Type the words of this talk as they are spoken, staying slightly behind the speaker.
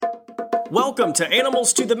Welcome to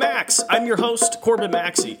Animals to the Max. I'm your host, Corbin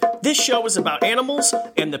Maxey. This show is about animals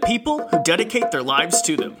and the people who dedicate their lives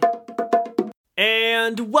to them.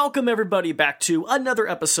 And welcome everybody back to another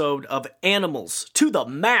episode of Animals to the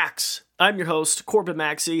Max. I'm your host, Corbin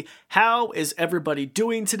Maxey. How is everybody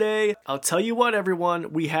doing today? I'll tell you what,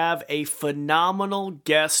 everyone, we have a phenomenal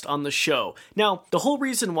guest on the show. Now, the whole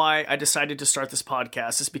reason why I decided to start this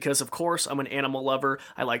podcast is because, of course, I'm an animal lover.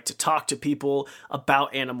 I like to talk to people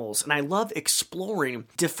about animals, and I love exploring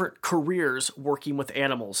different careers working with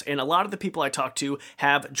animals. And a lot of the people I talk to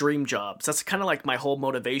have dream jobs. That's kind of like my whole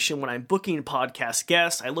motivation when I'm booking podcast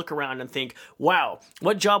guests. I look around and think, wow,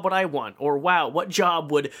 what job would I want? Or wow, what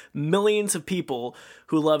job would millions of people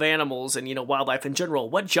who love animals and, wildlife in general,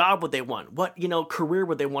 what job would they want? What, career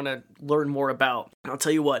would they want to learn more about? And I'll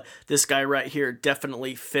tell you what, this guy right here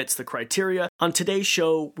definitely fits the criteria. On today's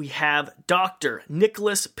show, we have Dr.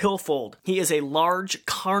 Nicholas Pilfold. He is a large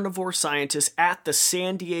carnivore scientist at the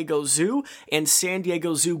San Diego Zoo and San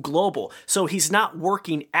Diego Zoo Global. So he's not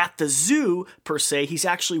working at the zoo per se, he's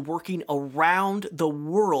actually working around the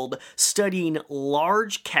world studying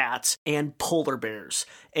large cats and polar bears.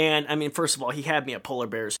 And first of all, he had me at polar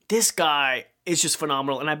bears. This guy is just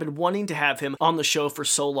phenomenal, and I've been wanting to have him on the show for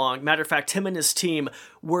so long. Matter of fact, him and his team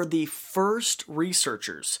were the first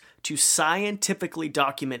researchers to scientifically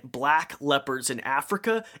document black leopards in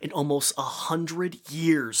Africa in almost 100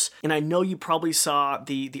 years. And I know you probably saw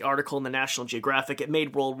the article in the National Geographic. It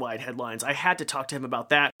made worldwide headlines. I had to talk to him about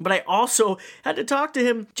that. But I also had to talk to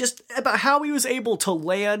him just about how he was able to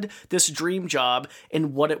land this dream job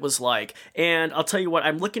and what it was like. And I'll tell you what,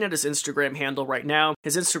 I'm looking at his Instagram handle right now.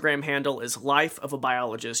 His Instagram handle is Life of a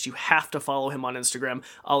Biologist. You have to follow him on Instagram.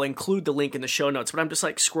 I'll include the link in the show notes. But I'm just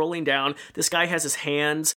scrolling down. This guy has his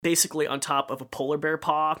hands basically on top of a polar bear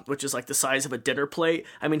paw, which is the size of a dinner plate.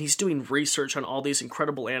 He's doing research on all these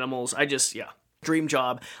incredible animals. Dream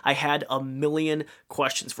job. I had a million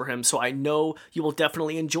questions for him, so I know you will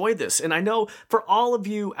definitely enjoy this. And I know for all of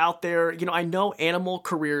you out there, I know animal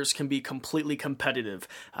careers can be completely competitive.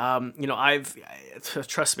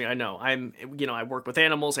 Trust me, I know. I work with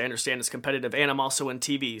animals. I understand it's competitive, and I'm also in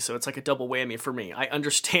TV, so it's like a double whammy for me. I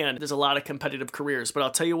understand there's a lot of competitive careers, but I'll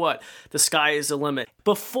tell you what, the sky is the limit.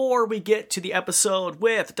 Before we get to the episode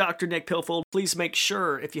with Dr. Nick Pilfold, please make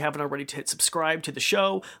sure, if you haven't already, to hit subscribe to the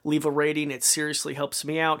show, leave a rating. It seriously helps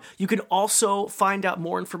me out. You can also find out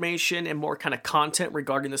more information and more kind of content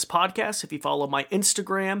regarding this podcast if you follow my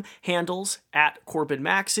Instagram handles at Corbin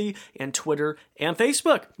Maxey and Twitter and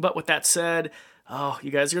Facebook. But with that said, you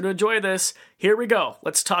guys are going to enjoy this. Here we go.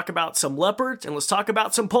 Let's talk about some leopards and let's talk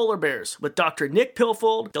about some polar bears with Dr. Nick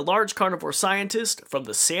Pilfold, the large carnivore scientist from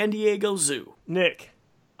the San Diego Zoo. Nick,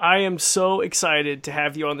 I am so excited to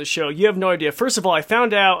have you on the show. You have no idea. First of all, I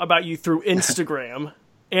found out about you through Instagram.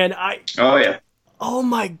 And oh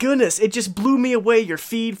my goodness, it just blew me away, your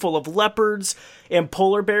feed full of leopards and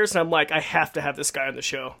polar bears. And I'm like, I have to have this guy on the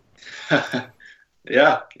show.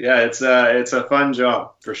 Yeah, it's a fun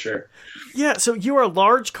job for sure. Yeah, so you are a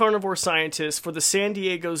large carnivore scientist for the San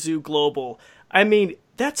Diego Zoo Global.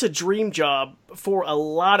 That's a dream job for a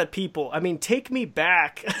lot of people. Take me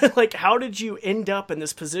back. How did you end up in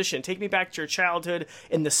this position? Take me back to your childhood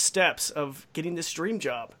and the steps of getting this dream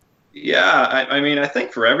job. Yeah, I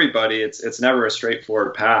think for everybody, it's never a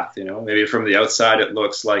straightforward path. Maybe from the outside it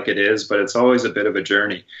looks like it is, but it's always a bit of a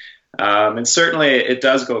journey. And certainly it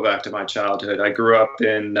does go back to my childhood. I grew up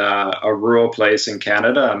in a rural place in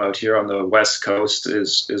Canada. I'm out here on the west coast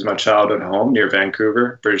is my childhood home near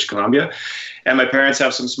Vancouver, British Columbia. And my parents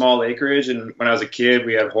have some small acreage. And when I was a kid,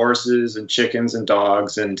 we had horses and chickens and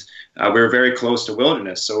dogs. And we were very close to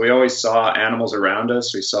wilderness. So we always saw animals around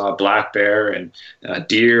us. We saw black bear and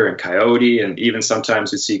deer and coyote. And even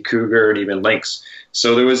sometimes we'd see cougar and even lynx.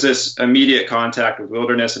 So there was this immediate contact with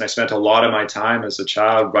wilderness, and I spent a lot of my time as a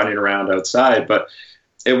child running around outside. But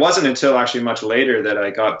it wasn't until actually much later that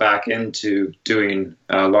I got back into doing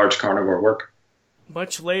large carnivore work.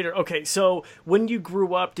 Much later. Okay, so when you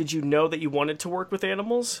grew up, did you know that you wanted to work with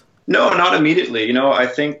animals? No, not immediately. I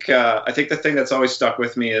think the thing that's always stuck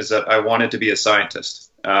with me is that I wanted to be a scientist.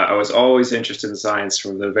 I was always interested in science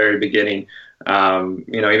from the very beginning.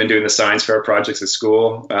 Even doing the science fair projects at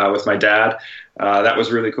school with my dad, that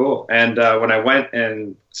was really cool. And when I went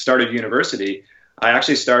and started university, I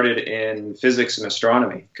actually started in physics and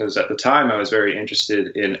astronomy because at the time I was very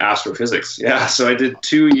interested in astrophysics. Yeah, so I did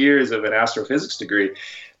 2 years of an astrophysics degree.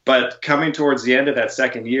 But coming towards the end of that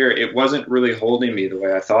second year, it wasn't really holding me the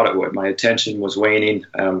way I thought it would. My attention was waning.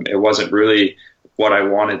 It wasn't really what I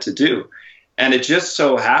wanted to do. And it just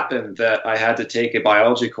so happened that I had to take a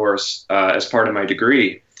biology course as part of my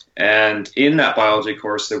degree. And in that biology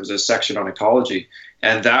course, there was a section on ecology,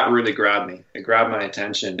 and that really grabbed me. It grabbed my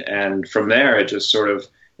attention. And from there, it just sort of,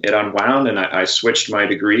 it unwound, and I switched my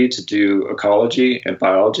degree to do ecology and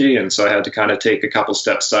biology. And so I had to kind of take a couple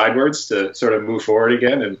steps sideways to sort of move forward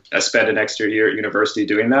again. And I spent an extra year at university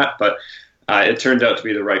doing that, but it turned out to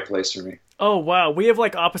be the right place for me. Oh wow, we have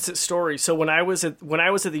like opposite stories. So when I was at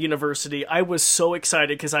the university, I was so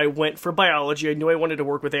excited because I went for biology. I knew I wanted to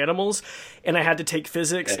work with animals, and I had to take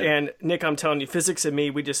physics. Yeah. And Nick, I'm telling you, physics and me,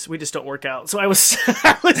 we just don't work out. So I was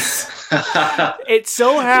it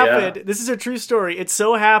so happened. Yeah. This is a true story. It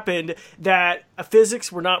so happened that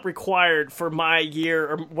physics were not required for my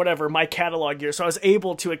year or whatever, my catalog year. So I was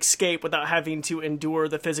able to escape without having to endure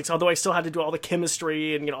the physics. Although I still had to do all the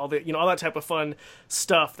chemistry and all that type of fun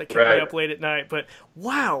stuff that kept me up late at night. But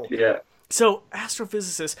wow. Yeah. So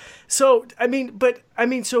astrophysicist. So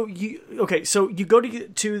so you go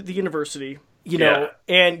to the university,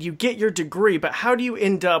 and you get your degree, but how do you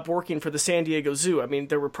end up working for the San Diego Zoo? I mean,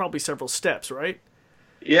 there were probably several steps, right?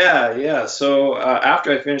 Yeah. So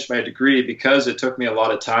after I finished my degree, because it took me a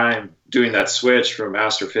lot of time doing that switch from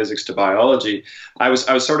astrophysics to biology, I was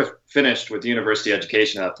sort of finished with university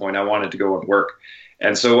education at that point. I wanted to go and work.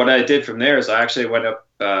 And so what I did from there is I actually went up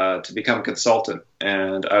to become a consultant.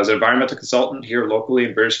 And I was an environmental consultant here locally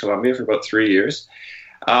in British Columbia for about 3 years.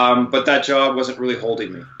 But that job wasn't really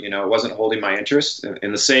holding me. It wasn't holding my interest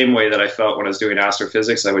in the same way that I felt when I was doing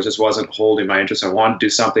astrophysics. I just wasn't holding my interest. I wanted to do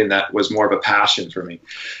something that was more of a passion for me.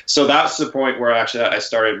 So that's the point where actually I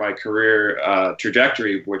started my career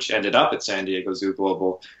trajectory, which ended up at San Diego Zoo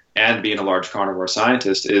Global and being a large carnivore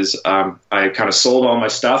scientist. I kind of sold all my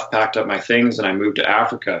stuff, packed up my things, and I moved to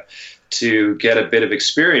Africa to get a bit of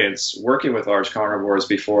experience working with large carnivores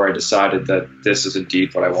before I decided that this is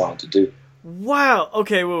indeed what I wanted to do. Wow.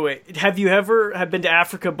 Okay, wait. Have you ever been to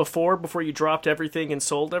Africa before you dropped everything and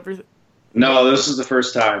sold everything? No, this is the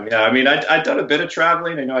first time. Yeah, I mean, I'd done a bit of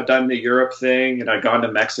traveling. I'd done the Europe thing, and I'd gone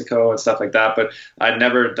to Mexico and stuff like that, but I'd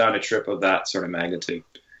never done a trip of that sort of magnitude.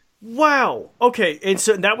 Wow. Okay, and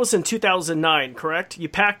so that was in 2009, correct? You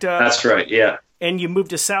packed up. That's right, yeah. And you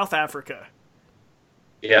moved to South Africa.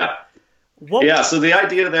 Yeah. Yeah, so the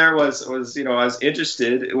idea there was I was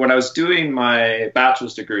interested when I was doing my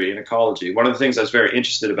bachelor's degree in ecology. One of the things I was very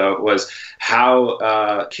interested about was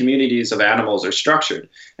how communities of animals are structured.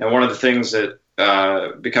 And one of the things that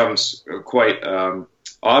becomes quite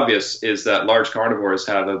obvious is that large carnivores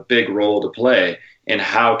have a big role to play in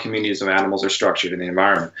how communities of animals are structured in the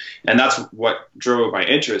environment. And that's what drove my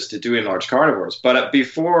interest to doing large carnivores. But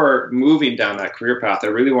before moving down that career path, I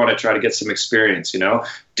really want to try to get some experience,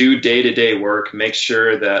 do day-to-day work, make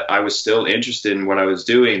sure that I was still interested in what I was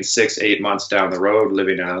doing 6-8 months down the road,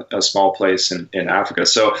 living in a small place in Africa.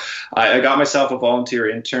 So I got myself a volunteer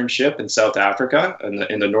internship in South Africa,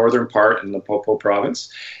 in the northern part, in the Popo province.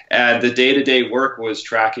 And the day-to-day work was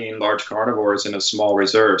tracking large carnivores in a small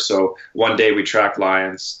reserve. So one day we track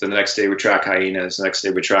lions, the next day we track hyenas, the next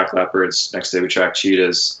day we track leopards, next day we track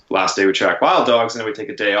cheetahs, last day we track wild dogs, and then we take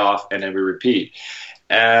a day off, and then we repeat.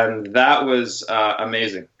 And that was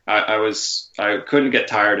amazing. I couldn't get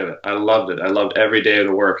tired of it. I loved it. I loved every day of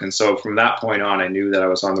the work. And so from that point on, I knew that I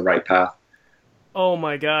was on the right path. Oh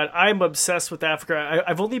my God. I'm obsessed with Africa.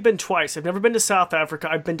 I've only been twice. I've never been to South Africa.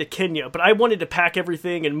 I've been to Kenya, but I wanted to pack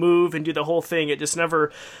everything and move and do the whole thing. It just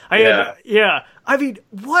never, I mean,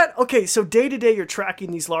 what? Okay. So day to day, you're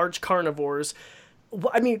tracking these large carnivores.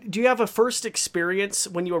 I mean, do you have a first experience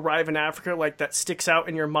when you arrive in Africa, like that sticks out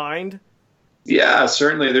in your mind? Yeah,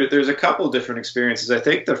 certainly. There's a couple of different experiences. I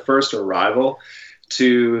think the first arrival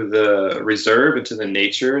to the reserve and to the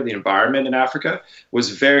nature, the environment in Africa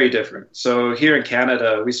was very different. So here in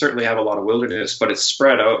Canada, we certainly have a lot of wilderness, but it's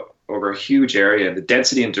spread out over a huge area. And the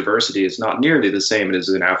density and diversity is not nearly the same as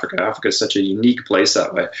in Africa. Africa is such a unique place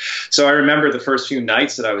that way. So I remember the first few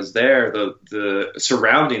nights that I was there, the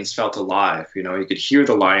surroundings felt alive. You could hear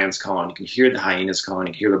the lions calling, you can hear the hyenas calling,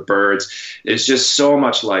 you can hear the birds. It's just so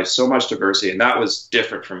much life, so much diversity. And that was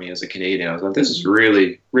different for me as a Canadian. I was like, this is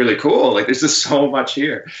really, really cool. Like, there's just so much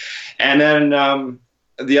here. And then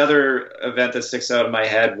the other event that sticks out in my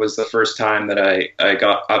head was the first time that I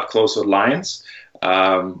got up close with lions.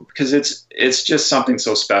 Because it's just something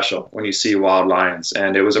so special when you see wild lions.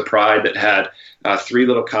 And it was a pride that had 3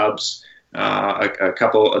 little cubs, a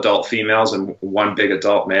couple adult females, and 1 big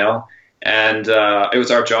adult male. And it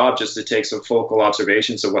was our job just to take some focal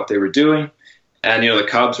observations of what they were doing. And, the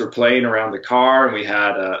cubs were playing around the car, and we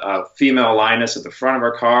had a female lioness at the front of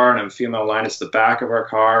our car and a female lioness at the back of our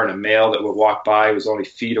car, and a male that would walk by who was only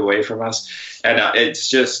feet away from us. And it's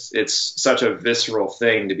such a visceral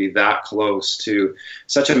thing to be that close to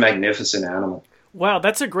such a magnificent animal. Wow,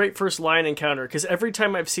 that's a great first lion encounter, because every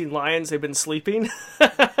time I've seen lions, they've been sleeping.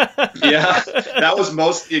 Yeah, that was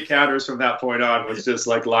most of the encounters from that point on, was just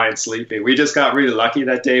like lions sleeping. We just got really lucky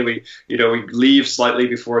that day. We leave slightly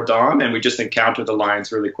before dawn, and we just encountered the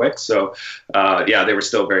lions really quick. So yeah, they were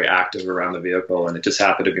still very active around the vehicle, and it just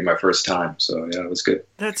happened to be my first time. So yeah, it was good.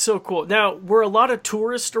 That's so cool. Now, were a lot of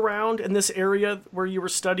tourists around in this area where you were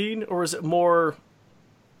studying, or was it more,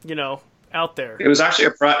 out there? It was actually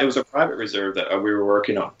it was a private reserve that we were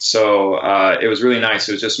working on. So it was really nice.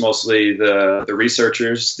 It was just mostly the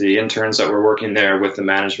researchers, the interns that were working there with the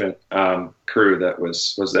management crew that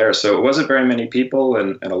was there. So it wasn't very many people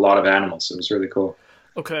and a lot of animals. It was really cool.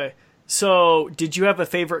 Okay. So did you have a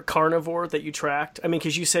favorite carnivore that you tracked? I mean,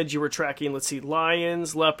 because you said you were tracking, let's see,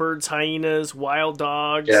 lions, leopards, hyenas, wild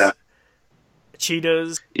dogs,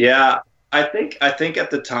 cheetahs. Yeah. I think at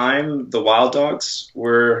the time the wild dogs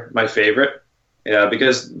were my favorite. Yeah,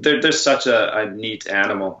 because they're such a neat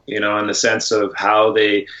animal, in the sense of how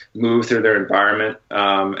they move through their environment,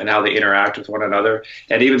 and how they interact with one another,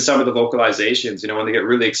 and even some of the vocalizations. When they get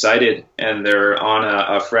really excited and they're on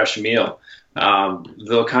a fresh meal,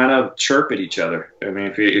 they'll kind of chirp at each other. I mean,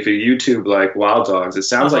 if you YouTube like wild dogs, it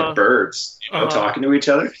sounds like birds, talking to each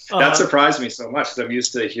other. That surprised me so much, because I'm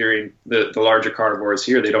used to hearing the larger carnivores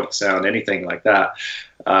here. They don't sound anything like that.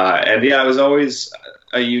 And yeah, it was always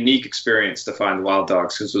a unique experience to find wild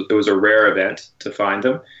dogs, because it was a rare event to find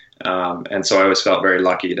them. And so I always felt very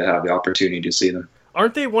lucky to have the opportunity to see them.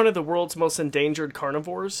 Aren't they one of the world's most endangered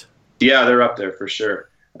carnivores? Yeah, they're up there for sure.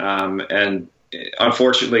 And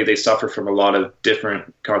unfortunately, they suffer from a lot of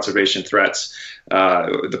different conservation threats.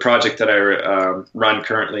 The project that I run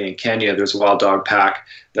currently in Kenya, there's a wild dog pack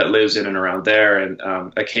that lives in and around there, and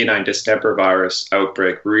a canine distemper virus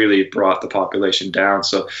outbreak really brought the population down.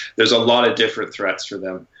 So there's a lot of different threats for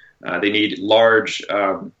them. They need large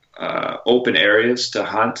open areas to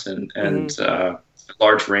hunt and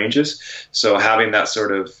large ranges. So having that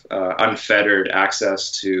sort of unfettered access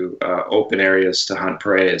to open areas to hunt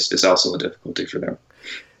prey is also a difficulty for them.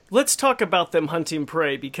 Let's talk about them hunting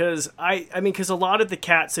prey, because because a lot of the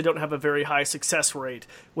cats, they don't have a very high success rate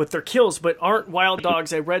with their kills, but aren't wild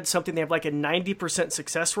dogs, I read something, they have like a 90%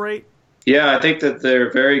 success rate? Yeah, I think that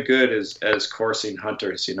they're very good as coursing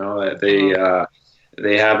hunters.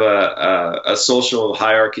 They have a social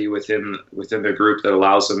hierarchy within their group that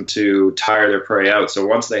allows them to tire their prey out. So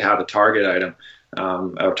once they have a target item,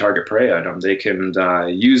 a target prey item, they can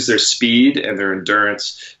use their speed and their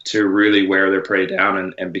endurance to really wear their prey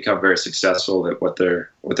down and become very successful at what they're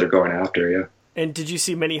going after. Yeah. And did you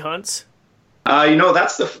see many hunts?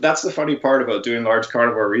 That's the funny part about doing large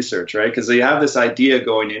carnivore research, right? Because you have this idea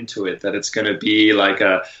going into it that it's going to be like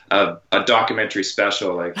a documentary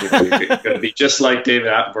special, like you're going to be just like David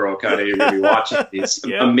Attenborough, kind of. You're going to be watching these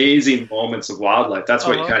amazing moments of wildlife. That's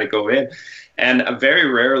what you kind of go in. And very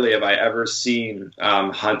rarely have I ever seen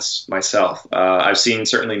hunts myself. I've seen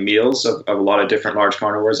certainly meals of a lot of different large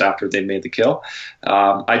carnivores after they made the kill.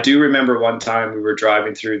 I do remember one time we were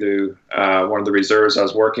driving through one of the reserves I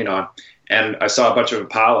was working on, and I saw a bunch of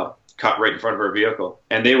impala cut right in front of our vehicle,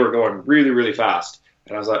 and they were going really, really fast.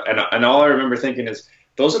 And I was like, and all I remember thinking is,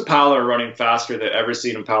 those impala are running faster than I've ever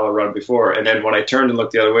seen impala run before. And then when I turned and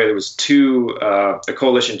looked the other way, there was a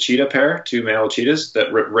coalition cheetah pair, two male cheetahs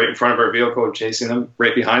that were right in front of our vehicle, chasing them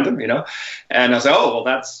right behind them, And I was like, oh, well,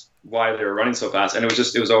 that's why they were running so fast. And it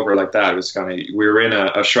was over like that. It was we were in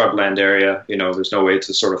a shrubland area, there's no way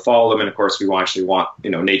to sort of follow them. And of course we actually want,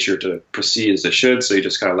 nature to proceed as it should. So you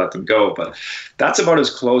just kind of let them go. But that's about as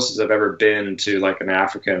close as I've ever been to like an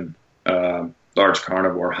African large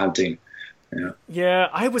carnivore hunting. Yeah,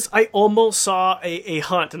 I almost saw a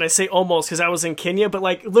hunt, and I say almost because I was in Kenya, but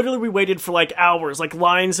like literally we waited for like hours, like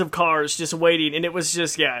lines of cars just waiting, and it was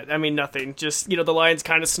just, nothing. Just, the lions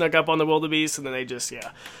kind of snuck up on the wildebeest, and then they just,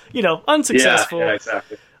 unsuccessful. Yeah,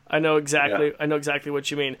 exactly. I know exactly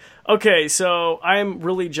what you mean. Okay, so I'm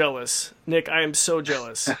really jealous. Nick, I am so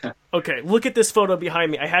jealous. Okay, look at this photo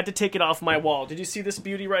behind me. I had to take it off my wall. Did you see this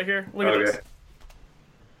beauty right here? Look at this.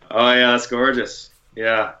 Oh yeah, that's gorgeous.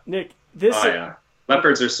 Yeah. Nick, yeah.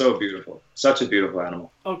 Leopards are so beautiful. Such a beautiful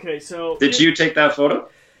animal. Okay, so... Did you take that photo?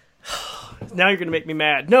 Now you're going to make me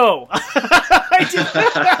mad. No! I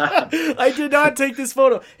did not take this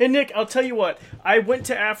photo. And Nick, I'll tell you what. I went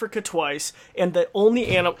to Africa twice, and the only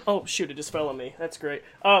animal... Oh, shoot, it just fell on me. That's great.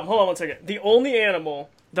 Hold on one second. The only animal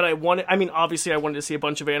that I wanted... I mean, obviously I wanted to see a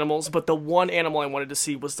bunch of animals, but the one animal I wanted to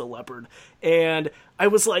see was the leopard. And I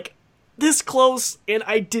was like, this close, and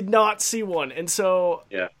I did not see one. And so...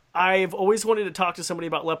 Yeah. I've always wanted to talk to somebody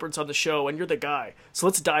about leopards on the show, and you're the guy. So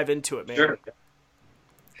let's dive into it, man. Sure.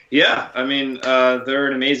 Yeah, I mean, they're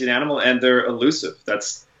an amazing animal and they're elusive.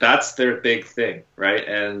 That's their big thing, right?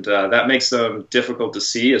 And that makes them difficult to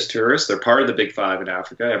see as tourists. They're part of the Big Five in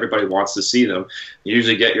Africa. Everybody wants to see them. You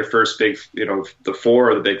usually get your first big, the four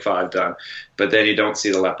of the Big Five done, but then you don't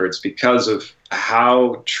see the leopards because of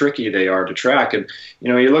how tricky they are to track. And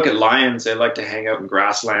you look at lions; they like to hang out in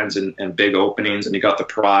grasslands and big openings, and you got the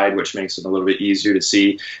pride, which makes them a little bit easier to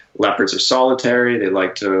see. Leopards are solitary. They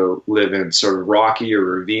like to live in sort of rocky or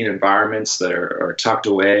ravine environments that are tucked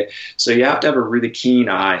away. So you have to have a really keen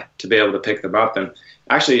eye to be able to pick them up. And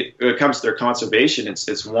actually, when it comes to their conservation,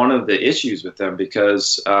 it's one of the issues with them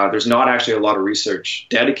because there's not actually a lot of research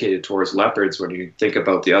dedicated towards leopards when you think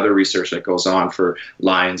about the other research that goes on for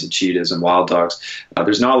lions and cheetahs and wild dogs.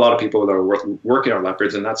 There's not a lot of people that are working on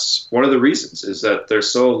leopards, and that's one of the reasons is that they're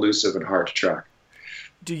so elusive and hard to track.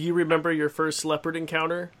 Do you remember your first leopard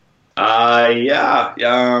encounter?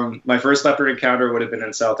 Yeah. My first leopard encounter would have been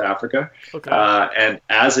in South Africa. Okay. And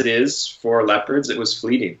as it is for leopards, it was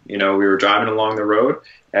fleeting. We were driving along the road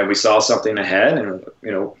and we saw something ahead and,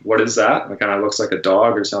 what is that? It kind of looks like a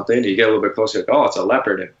dog or something. You get a little bit closer, like, oh, it's a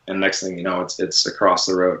leopard. And next thing you know, it's across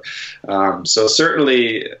the road. So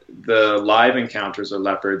certainly the live encounters with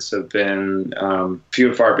leopards have been few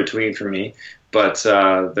and far between for me, but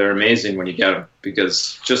they're amazing when you get them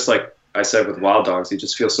because just like I said with wild dogs, you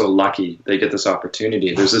just feel so lucky they get this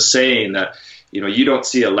opportunity. There's a saying that, you don't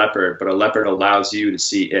see a leopard, but a leopard allows you to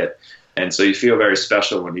see it. And so you feel very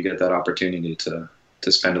special when you get that opportunity to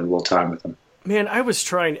spend a little time with them. Man, I was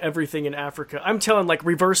trying everything in Africa. I'm telling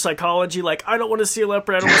reverse psychology, I don't want to see a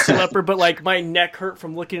leopard, I don't want to see a leopard, but my neck hurt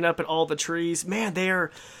from looking up at all the trees. Man, they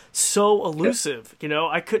are so elusive,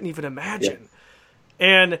 I couldn't even imagine. Yeah.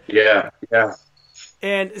 And yeah.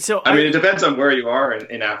 And so I mean, it depends on where you are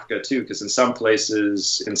in Africa too, because in some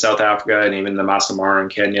places in South Africa and even the Masai Mara in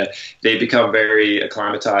Kenya, they become very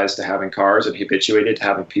acclimatized to having cars and habituated to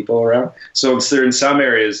having people around. So in some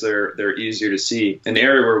areas they're easier to see. In the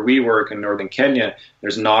area where we work in northern Kenya,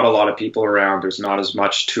 there's not a lot of people around. There's not as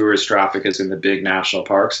much tourist traffic as in the big national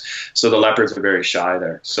parks. So the leopards are very shy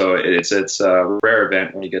there. So it's a rare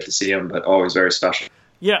event when you get to see them, but always very special.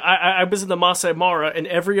 Yeah, I was in the Masai Mara, and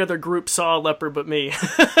every other group saw a leopard but me.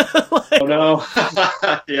 Oh, no.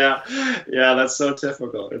 Yeah, that's so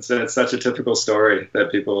typical. It's such a typical story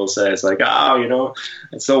that people will say. It's like,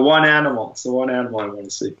 it's the one animal. It's the one animal I want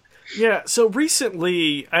to see. Yeah, so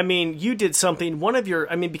recently, you did something,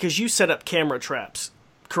 because you set up camera traps,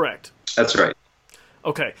 correct? That's right.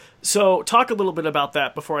 Okay, so talk a little bit about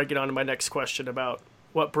that before I get on to my next question about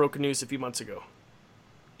what broke news a few months ago.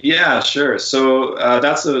 Yeah, sure. So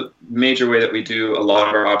that's a major way that we do a lot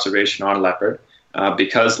of our observation on leopard.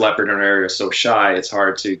 Because leopard in our area is so shy, it's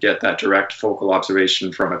hard to get that direct focal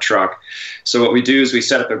observation from a truck. So what we do is we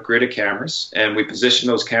set up a grid of cameras, and we position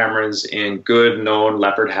those cameras in good known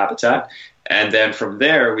leopard habitat. And then from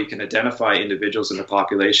there, we can identify individuals in the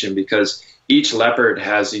population because each leopard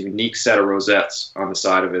has a unique set of rosettes on the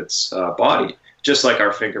side of its body. Just like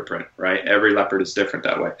our fingerprint, right? Every leopard is different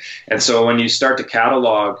that way. And so when you start to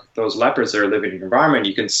catalog those leopards that are living in your environment,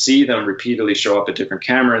 you can see them repeatedly show up at different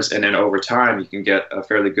cameras. And then over time, you can get a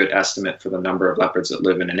fairly good estimate for the number of leopards that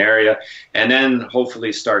live in an area. And then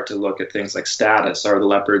hopefully start to look at things like status. Are the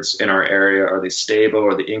leopards in our area, are they stable?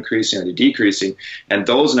 Are they increasing? Are they decreasing? And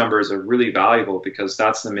those numbers are really valuable because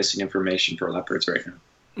that's the missing information for leopards right now.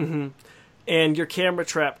 Mm-hmm. And your camera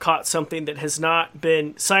trap caught something that has not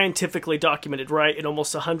been scientifically documented, right, in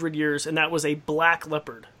almost 100 years, and that was a black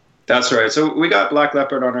leopard. That's right. So we got black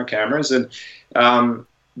leopard on our cameras, and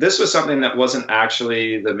this was something that wasn't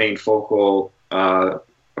actually the main focal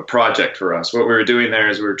project for us. What we were doing there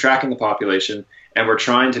is we were tracking the population, and we're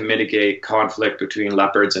trying to mitigate conflict between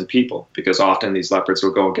leopards and people, because often these leopards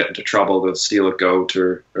will go and get into trouble. They'll steal a goat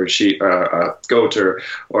or sheep, goat or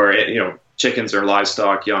chickens or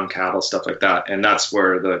livestock, young cattle, stuff like that. And that's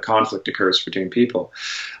where the conflict occurs between people.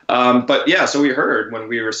 But yeah, so we heard when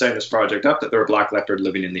we were setting this project up that there were black leopard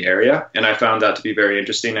living in the area. And I found that to be very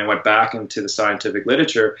interesting. I went back into the scientific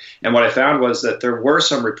literature. And what I found was that there were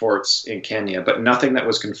some reports in Kenya, but nothing that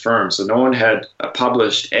was confirmed. So no one had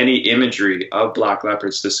published any imagery of black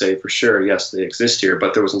leopards to say for sure, yes, they exist here.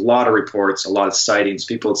 But there was a lot of reports, a lot of sightings.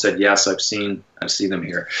 People had said, yes, I've seen them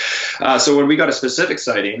here. So when we got a specific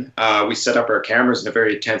sighting, we set up our cameras in a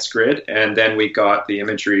very intense grid, and then we got the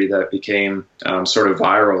imagery that became sort of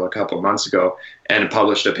viral a couple of months ago, and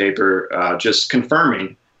published a paper just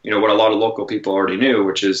confirming, what a lot of local people already knew,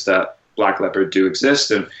 which is that black leopard do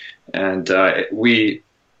exist, and we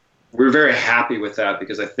we're very happy with that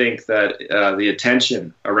because I think that the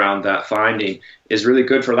attention around that finding is really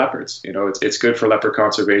good for leopards. You know, it's good for leopard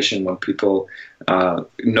conservation when people know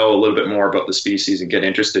a little bit more about the species and get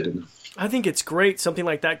interested in them. I think it's great, something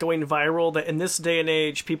like that going viral, that in this day and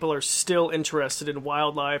age, people are still interested in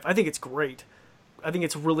wildlife. I think it's great. I think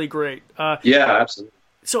it's really great. Yeah, absolutely.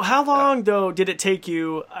 So how long, though, did it take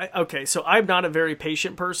you? Okay, so I'm not a very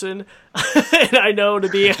patient person, and I know to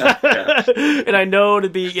be, a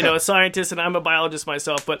scientist, and I'm a biologist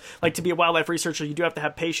myself, but like to be a wildlife researcher, you do have to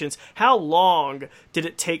have patience. How long did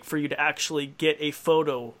it take for you to actually get a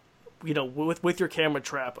photo, with your camera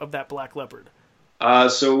trap of that black leopard?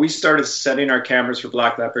 So we started setting our cameras for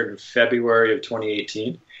black leopard in February of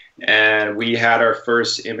 2018, and we had our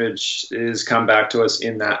first images come back to us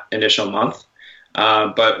in that initial month.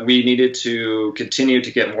 But we needed to continue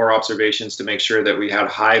to get more observations to make sure that we had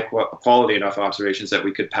high quality enough observations that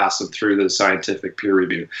we could pass them through the scientific peer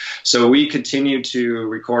review. So we continued to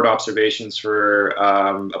record observations for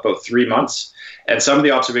about 3 months. And some of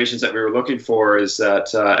the observations that we were looking for is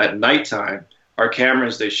that at nighttime, our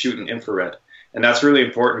cameras, they shoot in infrared. And that's really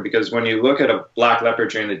important because when you look at a black leopard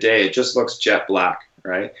during the day, it just looks jet black,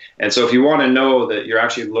 right? And so if you want to know that you're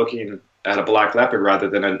actually looking at a black leopard rather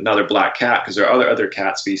than another black cat, because there are other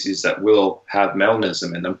cat species that will have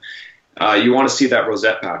melanism in them, you want to see that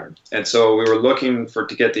rosette pattern. And so we were looking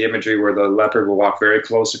to get the imagery where the leopard will walk very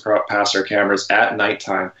close past our cameras at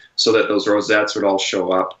nighttime so that those rosettes would all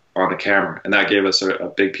show up on the camera. And that gave us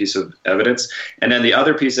a big piece of evidence. And then the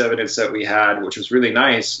other piece of evidence that we had, which was really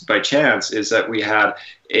nice by chance, is that we had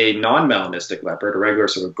a non-melanistic leopard, a regular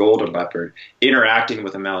sort of golden leopard, interacting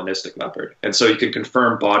with a melanistic leopard. And so you can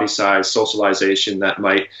confirm body size, socialization that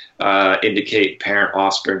might indicate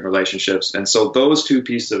parent-offspring relationships. And so those two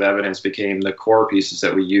pieces of evidence became the core pieces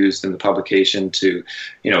that we used in the publication to,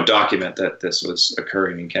 document that this was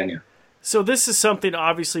occurring in Kenya. So this is something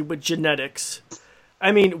obviously with genetics.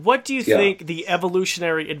 I mean, what do you think the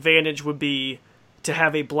evolutionary advantage would be to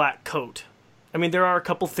have a black coat? I mean, there are a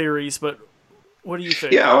couple theories, but what do you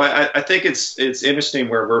think? Yeah, well, I think it's interesting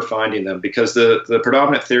where we're finding them because the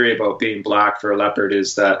predominant theory about being black for a leopard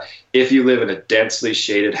is that if you live in a densely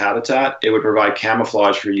shaded habitat, it would provide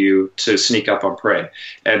camouflage for you to sneak up on prey.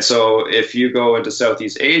 And so if you go into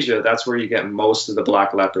Southeast Asia, that's where you get most of the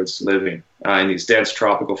black leopards living. In these dense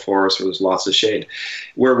tropical forests where there's lots of shade.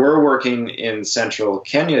 Where we're working in central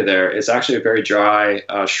Kenya there, it's actually a very dry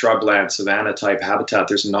shrubland savanna type habitat.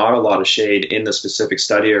 There's not a lot of shade in the specific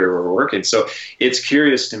study area where we're working. So it's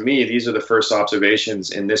curious to me, these are the first observations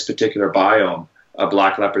in this particular biome of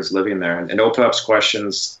black leopards living there, and open up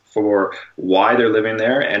questions for why they're living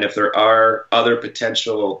there and if there are other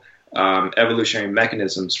potential evolutionary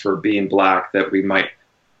mechanisms for being black that we might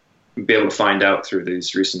be able to find out through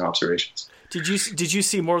these recent observations. Did you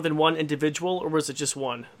see more than one individual, or was it just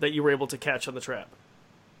one that you were able to catch on the trap?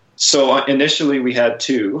 So initially we had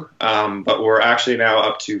 2, but we're actually now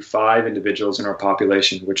up to 5 individuals in our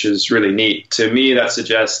population, which is really neat. To me, that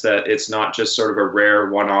suggests that it's not just sort of a rare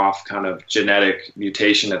one-off kind of genetic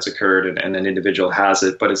mutation that's occurred and an individual has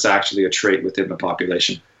it, but it's actually a trait within the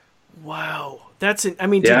population. Wow.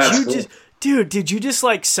 Did you just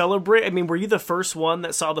like celebrate? I mean, were you the first one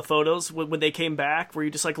that saw the photos when they came back? Were you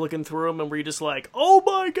just like looking through them and were you just like, oh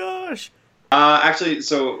my gosh? Actually,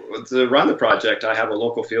 so to run the project, I have a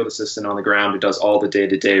local field assistant on the ground who does all the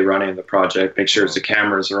day-to-day running of the project, makes sure the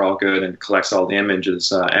cameras are all good and collects all the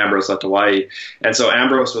images, Ambrose Latawai. And so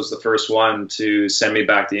Ambrose was the first one to send me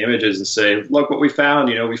back the images and say, look what we found.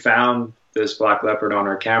 We found this black leopard on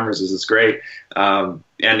our cameras. This is great.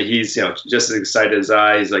 And he's, just as excited as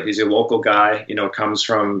I. He's a local guy, comes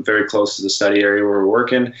from very close to the study area where we're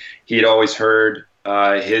working. He'd always heard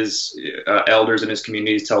his elders in his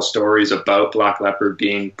communities tell stories about black leopard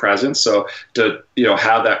being present. So to,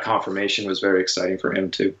 have that confirmation was very exciting for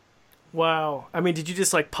him too. Wow. I mean, did you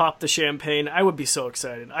just like pop the champagne? I would be so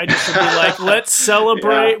excited. I just would be like, let's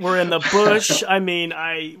celebrate. Yeah. We're in the bush. I mean,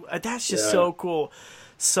 that's just so cool.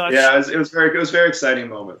 It was very exciting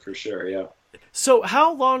moment for sure. Yeah. So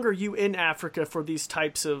how long are you in Africa for these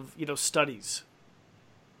types of, studies?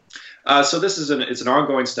 So this is it's an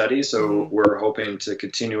ongoing study, so we're hoping to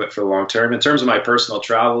continue it for the long term. In terms of my personal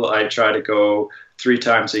travel, I try to go 3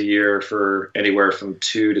 times a year for anywhere from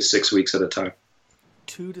 2 to 6 weeks at a time.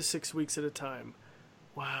 2 to 6 weeks at a time.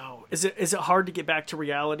 Wow. Is it hard to get back to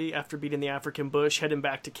reality after being in the African bush, heading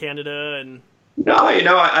back to Canada and No,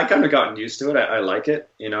 I kind of gotten used to it. I like it.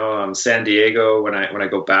 San Diego, when I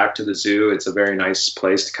go back to the zoo, it's a very nice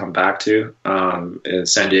place to come back to. And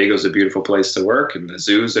San Diego is a beautiful place to work, and the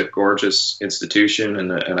zoo is a gorgeous institution,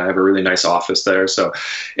 and I have a really nice office there. So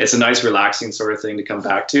it's a nice, relaxing sort of thing to come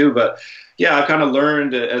back to. But yeah, I've kind of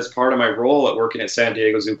learned as part of my role at working at San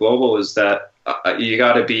Diego Zoo Global is that you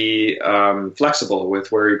got to be flexible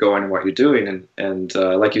with where you're going and what you're doing. And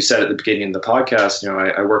like you said at the beginning of the podcast,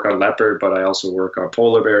 I work on leopard, but I also work on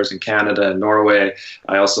polar bears in Canada and Norway.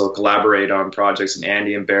 I also collaborate on projects in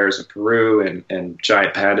Andean bears in Peru and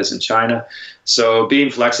giant pandas in China. So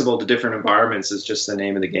being flexible to different environments is just the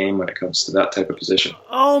name of the game when it comes to that type of position.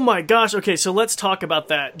 Oh my gosh. Okay, so let's talk about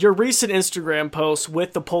that. Your recent Instagram post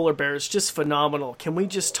with the polar bears, just phenomenal. Can we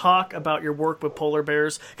just talk about your work with polar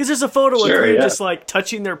bears? Because there's a photo of you just like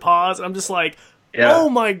touching their paws. I'm just like, oh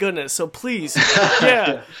my goodness. So please,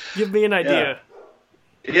 give me an idea.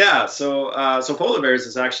 Yeah, so polar bears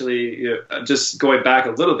is actually just going back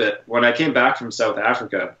a little bit. When I came back from South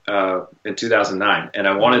Africa in 2009, and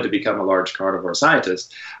I wanted to become a large carnivore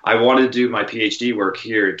scientist, I wanted to do my PhD work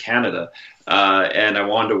here in Canada, and I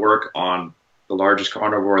wanted to work on the largest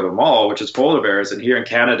carnivore of them all, which is polar bears. And here in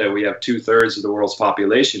Canada, we have 2/3 of the world's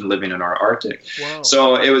population living in our Arctic. Wow.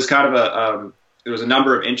 So it was kind of there was a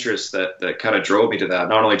number of interests that kind of drove me to that.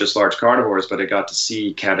 Not only just large carnivores, but I got to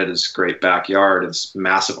see Canada's great backyard, this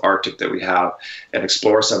massive Arctic that we have, and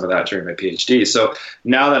explore some of that during my PhD. So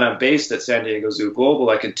now that I'm based at San Diego Zoo Global,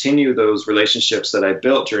 I continue those relationships that I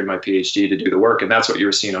built during my PhD to do the work. And that's what you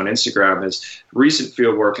were seeing on Instagram is recent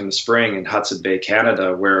field work in the spring in Hudson Bay,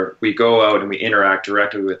 Canada, where we go out and we interact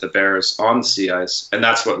directly with the bears on the sea ice. And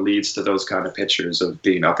that's what leads to those kind of pictures of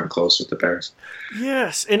being up and close with the bears.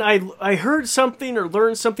 Yes, and I heard something or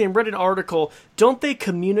learned something and read an article. Don't they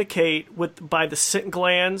communicate by the scent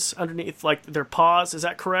glands underneath like their paws? Is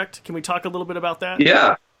that correct? Can we talk a little bit about that?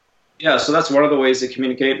 Yeah, so that's one of the ways they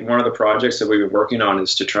communicate. And one of the projects that we've been working on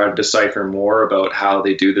is to try to decipher more about how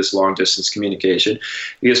they do this long distance communication.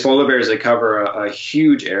 Because polar bears, they cover a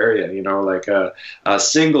huge area, like a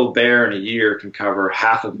single bear in a year can cover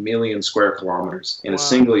 500,000 square kilometers in a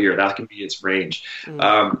single year. That can be its range.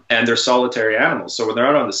 And they're solitary animals. So when they're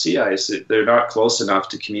out on the sea ice, they're not close enough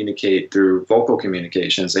to communicate through vocal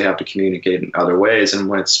communications. They have to communicate in other ways. And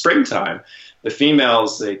when it's springtime, the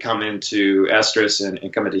females, they come into estrus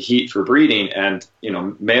and come into heat for breeding, and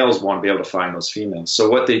males want to be able to find those females.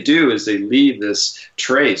 So what they do is they leave this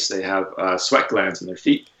trace. They have sweat glands in their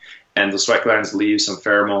feet, and the sweat glands leave some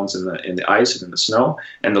pheromones in the ice and in the snow,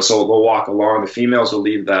 and they'll walk along. The females will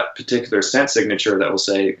leave that particular scent signature that will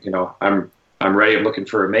say, I'm ready, I'm looking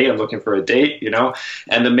for a mate, I'm looking for a date,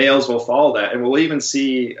 and the males will follow that. And we'll even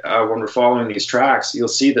see when we're following these tracks, you'll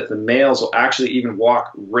see that the males will actually even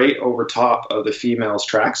walk right over top of the females'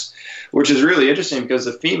 tracks, which is really interesting because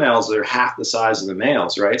the females are half the size of the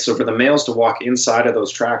males, right? So for the males to walk inside of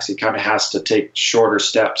those tracks, he kind of has to take shorter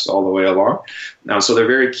steps all the way along. Now, so they're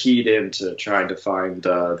very keyed into trying to find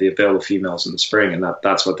the available females in the spring, and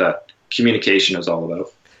that's what that communication is all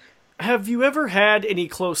about. Have you ever had any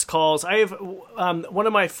close calls? I have. One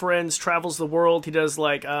of my friends travels the world. He does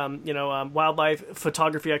wildlife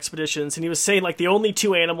photography expeditions, and he was saying like the only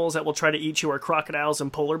two animals that will try to eat you are crocodiles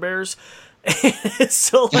and polar bears.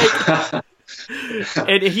 So like,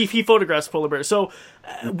 and he photographs polar bears. So,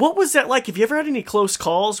 what was that like? Have you ever had any close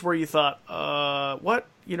calls where you thought, what?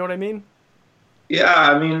 You know what I mean? Yeah,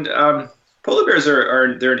 I mean. Polar bears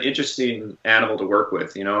they're an interesting animal to work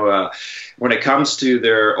with. When it comes to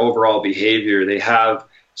their overall behavior, they have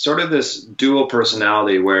sort of this dual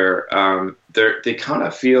personality where they kind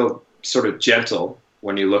of feel sort of gentle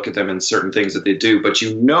when you look at them in certain things that they do, but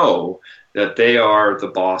that they are the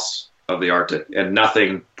boss of the Arctic and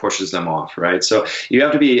nothing pushes them off, right? So you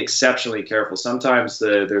have to be exceptionally careful. Sometimes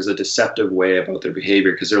there's a deceptive way about their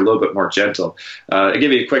behavior because they're a little bit more gentle. I'll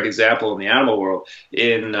give you a quick example in the animal world.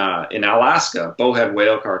 In Alaska, bowhead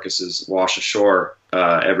whale carcasses wash ashore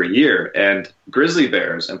every year, and grizzly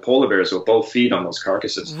bears and polar bears will both feed on those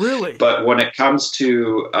carcasses. Really? But when it comes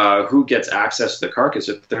to who gets access to the carcass,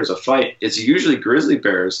 if there's a fight, it's usually grizzly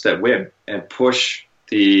bears that win and push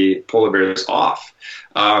the polar bears off.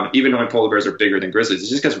 Even when polar bears are bigger than grizzlies, it's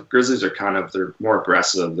just because grizzlies are they're more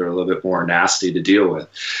aggressive, they're a little bit more nasty to deal with.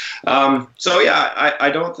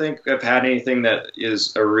 I don't think I've had anything that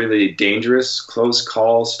is a really dangerous close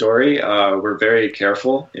call story. We're very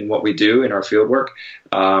careful in what we do in our field work.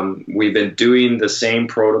 We've been doing the same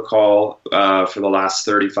protocol for the last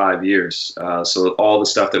 35 years. So all the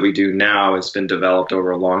stuff that we do now has been developed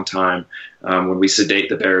over a long time. When we sedate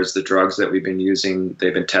the bears, the drugs that we've been using,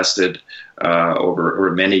 they've been tested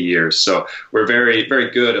over many years. So we're very, very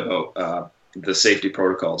good about the safety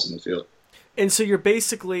protocols in the field. And so you're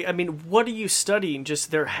basically, I mean, what are you studying?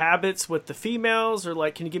 Just their habits with the females, or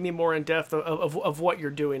like, can you give me more in depth of what you're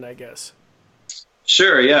doing, I guess?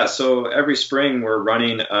 Sure, yeah. So every spring we're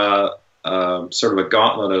running sort of a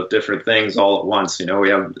gauntlet of different things all at once. You know, we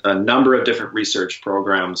have a number of different research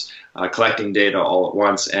programs collecting data all at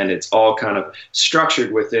once, and it's all kind of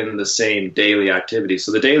structured within the same daily activity.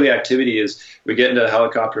 So the daily activity is we get into a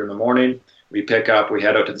helicopter in the morning, we pick up, we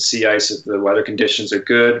head out to the sea ice if the weather conditions are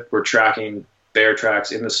good. We're tracking bear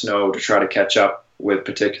tracks in the snow to try to catch up with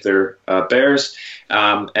particular bears.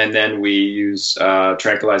 And then we use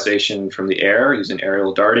tranquilization from the air using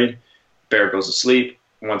aerial darting. Bear goes to sleep.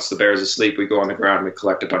 Once the bear is asleep, we go on the ground and we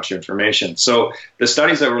collect a bunch of information. So the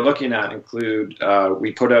studies that we're looking at include,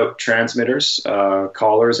 we put out transmitters,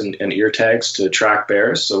 collars and ear tags to track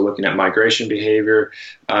bears. So looking at migration behavior,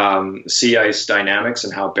 sea ice dynamics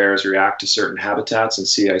and how bears react to certain habitats and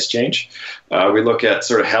sea ice change. We look at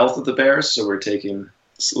sort of health of the bears. So we're taking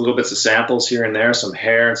little bits of samples here and there, some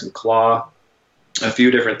hair and some claw, a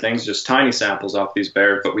few different things, just tiny samples off these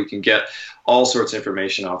bears, but we can get all sorts of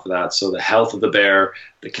information off of that. So the health of the bear,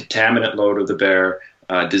 the contaminant load of the bear,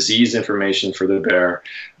 disease information for the bear.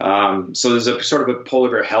 So there's a sort of a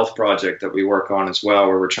polar bear health project that we work on as well,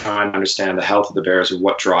 where we're trying to understand the health of the bears and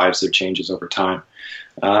what drives their changes over time.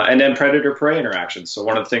 And then predator-prey interactions. So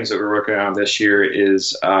one of the things that we're working on this year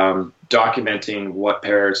is documenting what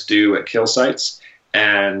bears do at kill sites.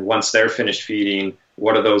 And once they're finished feeding,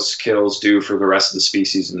 what do those kills do for the rest of the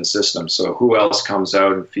species in the system? So who else comes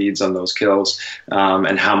out and feeds on those kills,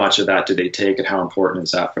 and how much of that do they take, and how important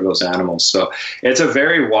is that for those animals? So it's a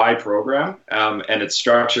very wide program, and it's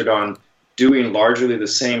structured on doing largely the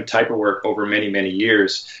same type of work over many, many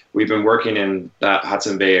years. We've been working in that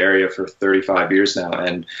Hudson Bay area for 35 years now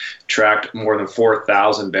and tracked more than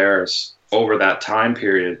 4,000 bears over that time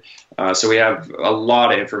period. So we have a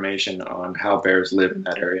lot of information on how bears live in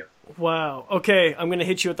that area. Wow. Okay, I'm going to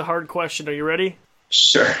hit you with the hard question. Are you ready?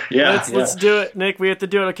 Sure. Yeah. Let's do it, Nick. We have to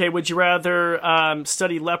do it. Okay, would you rather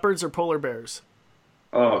study leopards or polar bears?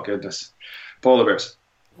 Oh, goodness. Polar bears.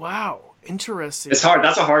 Wow. Interesting. It's hard.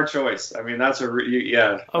 That's a hard choice. I mean, that's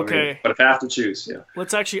yeah. Okay. I mean, but if I have to choose, yeah.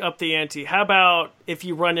 Let's actually up the ante. How about if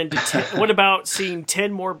you run into what about seeing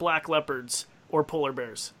 10 more black leopards or polar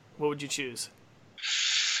bears? What would you choose?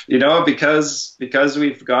 You know, because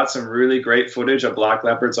we've got some really great footage of black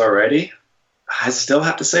leopards already, I still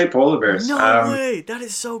have to say polar bears. No way! That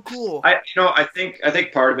is so cool. I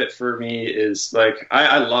think part of it for me is like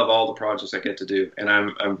I love all the projects I get to do, and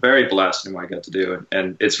I'm very blessed in what I get to do,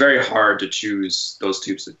 and it's very hard to choose those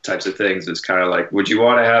types of things. It's kind of like, would you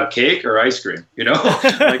want to have cake or ice cream? You know,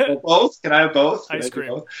 like, well, both. Can I have both? Ice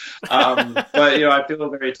cream. But you know, I feel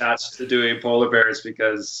very attached to doing polar bears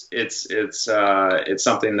because it's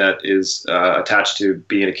something that is attached to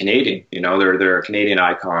being a Canadian. You know, they're a Canadian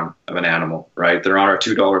icon of an animal. Right, they're on our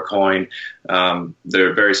 $2 coin.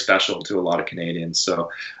 They're very special to a lot of Canadians.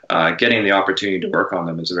 So, getting the opportunity to work on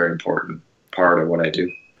them is a very important part of what I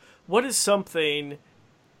do. What is something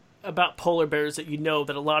about polar bears that you know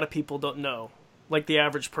that a lot of people don't know, like the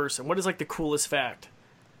average person? What is like the coolest fact?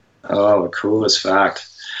 Oh, the coolest fact.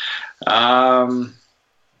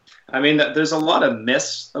 I mean, there's a lot of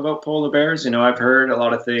myths about polar bears. You know, I've heard a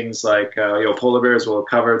lot of things like, polar bears will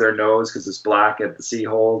cover their nose because it's black at the sea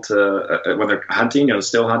hole to when they're hunting,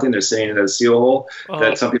 still hunting, they're seeing it as a seal hole. Oh.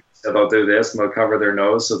 That some people say they'll do this and they'll cover their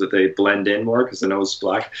nose so that they blend in more because the nose is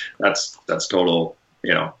black. That's total,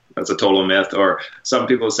 that's a total myth. Or some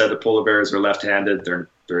people said that polar bears are left-handed. There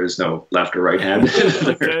is no left or right-handed.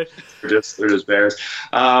 Okay. they're just bears.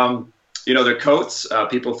 Their coats,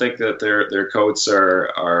 people think that their coats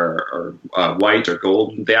are white or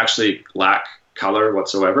gold. They actually lack color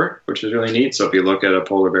whatsoever, which is really neat. So if you look at a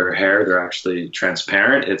polar bear hair, they're actually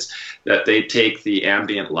transparent. It's that they take the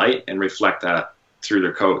ambient light and reflect that through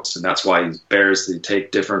their coats. And that's why bears, they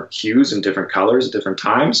take different hues and different colors at different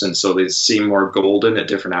times. And so they seem more golden at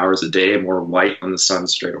different hours of the day and more white when the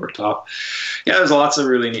sun's straight over top. Yeah, there's lots of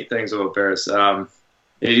really neat things about bears.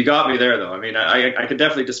 You got me there, though. I mean, I could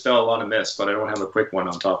definitely dispel a lot of myths, but I don't have a quick one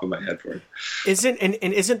on top of my head for it.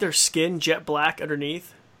 Isn't their skin jet black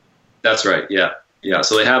underneath? That's right. Yeah.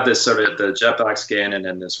 So they have this sort of the jet black skin and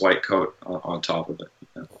then this white coat on top of it.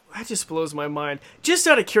 Yeah. That just blows my mind. Just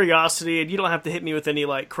out of curiosity, and you don't have to hit me with any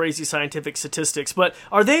like crazy scientific statistics, but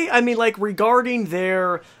are they? I mean, like regarding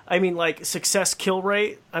their, success kill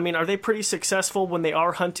rate. I mean, are they pretty successful when they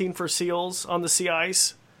are hunting for seals on the sea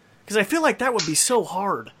ice? Because I feel like that would be so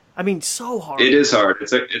hard. I mean, so hard. It is hard.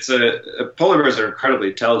 Polar bears are incredibly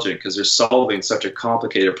intelligent because they're solving such a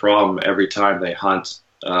complicated problem every time they hunt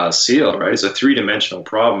seal, right? It's a three-dimensional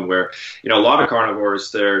problem where, a lot of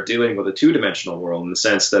carnivores, they're dealing with a two-dimensional world in the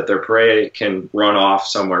sense that their prey can run off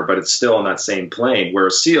somewhere, but it's still on that same plane,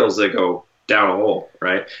 whereas seals, they go down a hole,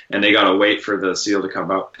 right? And they got to wait for the seal to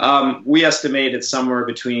come out. We estimate it's somewhere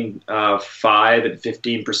between 5 and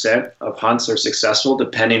 15% of hunts are successful,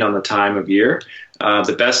 depending on the time of year.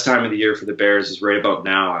 The best time of the year for the bears is right about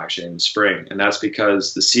now, actually, in the spring. And that's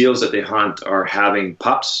because the seals that they hunt are having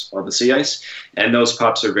pups on the sea ice, and those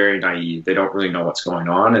pups are very naive. They don't really know what's going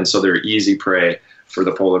on, and so they're easy prey for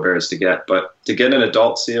the polar bears to get. But to get an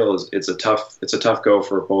adult seal, it's a tough go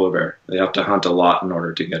for a polar bear. They have to hunt a lot in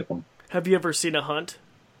order to get one. Have you ever seen a hunt?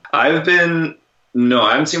 No,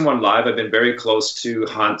 I haven't seen one live. I've been very close to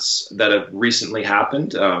hunts that have recently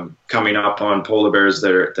happened, coming up on polar bears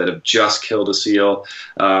that have just killed a seal.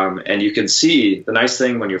 And you can see, the nice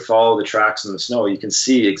thing when you follow the tracks in the snow, you can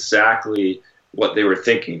see exactly what they were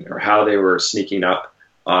thinking or how they were sneaking up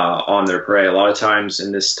on their prey. A lot of times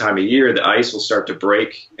in this time of year, the ice will start to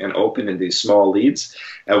break and open in these small leads.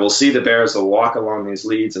 And we'll see the bears will walk along these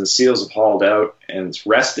leads, and seals have hauled out and it's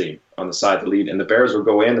resting on the side of the lead. And the bears will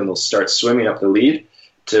go in and they'll start swimming up the lead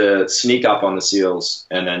to sneak up on the seals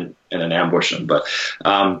and then ambush them. But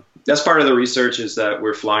that's part of the research, is that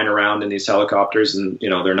we're flying around in these helicopters, and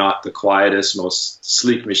they're not the quietest, most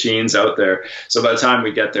sleek machines out there. So by the time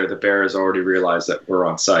we get there, the bear has already realized that we're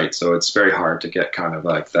on site. So it's very hard to get kind of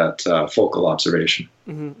like that focal observation.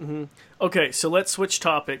 Mm-hmm, mm-hmm. Okay, so let's switch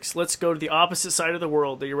topics. Let's go to the opposite side of the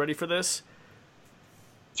world. Are you ready for this?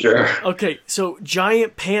 Sure. Okay, so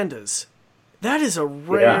giant pandas. That is a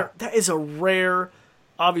rare. Yeah. That is a rare.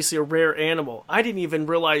 Obviously a rare animal. I didn't even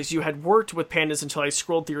realize you had worked with pandas until I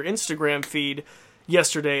scrolled through your Instagram feed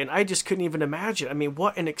yesterday, and I just couldn't even imagine. I mean,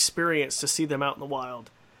 what an experience to see them out in the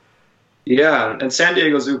wild. Yeah, and San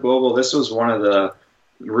Diego Zoo Global, this was one of the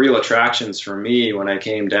real attractions for me when I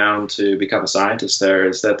came down to become a scientist there,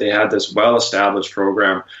 is that they had this well-established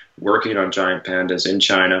program working on giant pandas in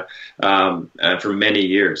China and for many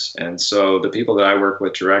years. And so the people that I work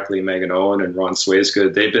with directly, Megan Owen and Ron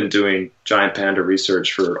Swaisgood, they've been doing giant panda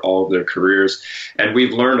research for all of their careers. And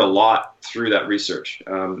we've learned a lot through that research.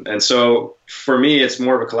 And so for me, it's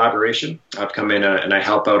more of a collaboration. I've come in and I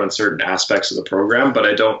help out on certain aspects of the program, but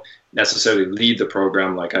I don't necessarily lead the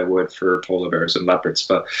program like I would for polar bears and leopards.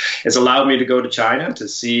 But it's allowed me to go to China to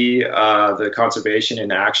see the conservation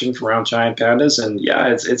in action around giant pandas. And yeah,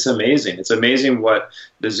 it's amazing. It's amazing what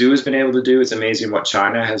the zoo has been able to do. It's amazing what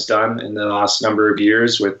China has done in the last number of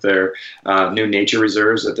years with their new nature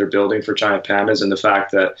reserves that they're building for giant pandas, and the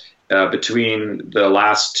fact that between the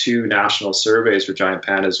last two national surveys for giant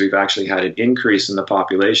pandas, we've actually had an increase in the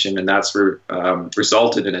population, and that's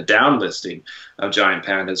resulted in a downlisting of giant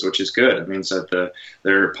pandas, which is good. It means that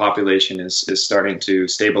their population is starting to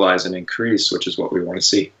stabilize and increase, which is what we want to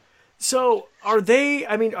see. So are they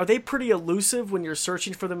pretty elusive when you're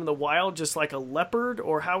searching for them in the wild, just like a leopard,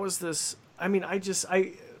 or how is this? I mean,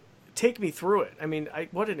 take me through it. I mean,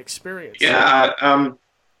 what an experience.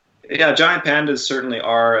 Yeah, giant pandas certainly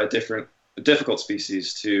are a difficult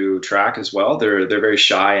species to track as well. They're very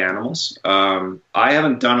shy animals. I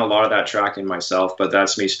haven't done a lot of that tracking myself, but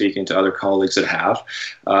that's me speaking to other colleagues that have.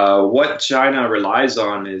 What China relies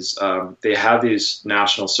on is they have these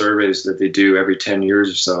national surveys that they do every 10 years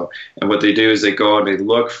or so. And what they do is they go and they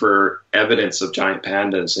look for evidence of giant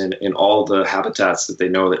pandas in all the habitats that they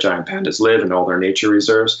know that giant pandas live in, all their nature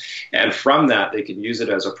reserves. And from that, they can use it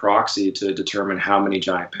as a proxy to determine how many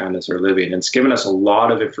giant pandas are living. And it's given us a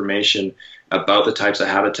lot of information about the types of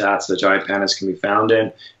habitats that giant pandas can be found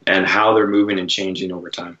in and how they're moving and changing over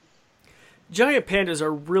time. Giant pandas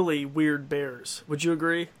are really weird bears. Would you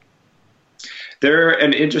agree? They're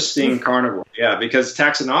an interesting carnivore, yeah, because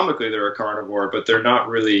taxonomically they're a carnivore, but they're not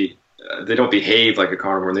really, they don't behave like a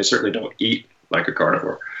carnivore, and they certainly don't eat like a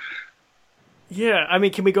carnivore. Yeah, I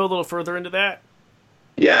mean, can we go a little further into that?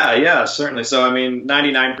 Yeah, certainly. So, I mean,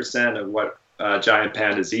 99% of what giant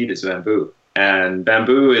pandas eat is bamboo. And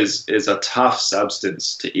bamboo is a tough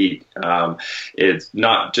substance to eat. It's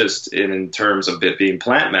not just in terms of it being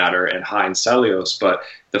plant matter and high in cellulose, but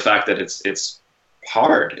the fact that it's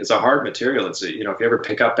hard. It's a hard material. It's if you ever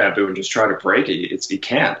pick up bamboo and just try to break it, you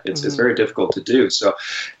can't. It's very difficult to do. So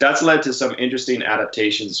that's led to some interesting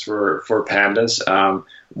adaptations for pandas.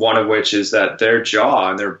 One of which is that their jaw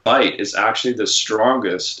and their bite is actually the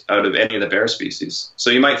strongest out of any of the bear species. So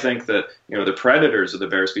you might think that the predators of the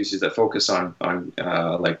bear species that focus on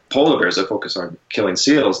like polar bears that focus on killing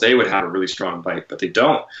seals, they would have a really strong bite, but they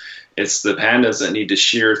don't. It's the pandas that need to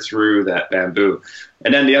shear through that bamboo.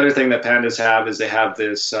 And then the other thing that pandas have is they have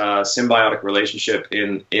this symbiotic relationship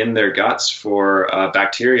in their guts for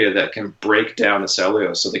bacteria that can break down the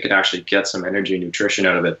cellulose, so they can actually get some energy and nutrition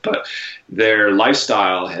out of it. But their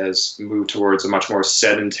lifestyle has moved towards a much more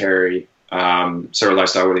sedentary sort of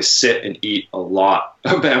lifestyle where they sit and eat a lot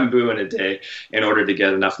of bamboo in a day in order to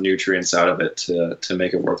get enough nutrients out of it to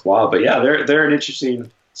make it worthwhile. But yeah, they're an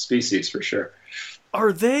interesting species for sure.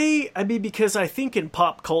 Are they, I mean, because I think in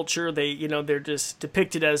pop culture, they're just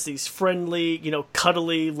depicted as these friendly,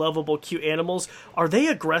 cuddly, lovable, cute animals. Are they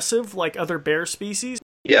aggressive like other bear species?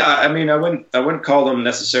 Yeah, I mean, I wouldn't call them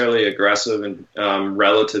necessarily aggressive and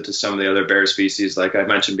relative to some of the other bear species. Like I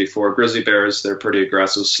mentioned before, grizzly bears, they're pretty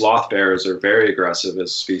aggressive. Sloth bears are very aggressive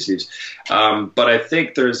as species. But I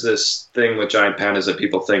think there's this thing with giant pandas that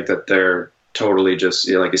people think that they're totally just,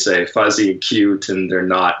 like you say, fuzzy and cute and they're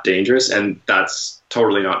not dangerous. And that's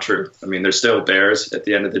totally not true. I mean, they're still bears at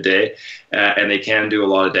the end of the day, and they can do a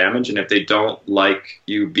lot of damage. And if they don't like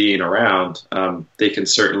you being around, they can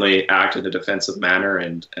certainly act in a defensive manner,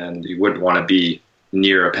 and you wouldn't want to be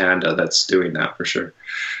near a panda that's doing that for sure.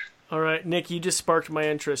 All right, Nick, you just sparked my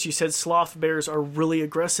interest. You said sloth bears are really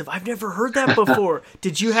aggressive. I've never heard that before.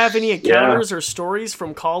 Did you have any encounters or stories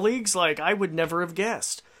from colleagues? Like, I would never have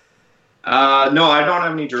guessed. No, I don't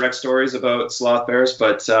have any direct stories about sloth bears,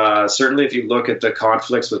 but certainly if you look at the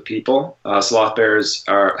conflicts with people, sloth bears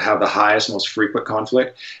have the highest, most frequent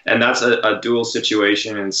conflict, and that's a dual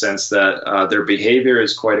situation in the sense that their behavior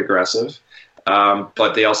is quite aggressive,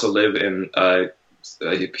 but they also live in a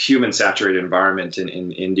human-saturated environment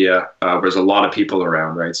in India, where there's a lot of people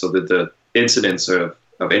around, right? So that the incidents of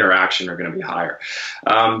interaction are going to be higher.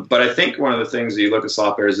 But I think one of the things that you look at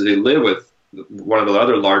sloth bears is they live with one of the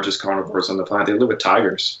other largest carnivores on the planet. They live with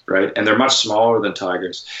tigers, right? And they're much smaller than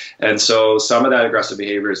tigers. And so some of that aggressive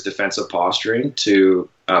behavior is defensive posturing to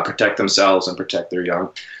protect themselves and protect their young.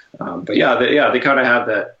 But they kind of have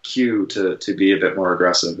that cue to be a bit more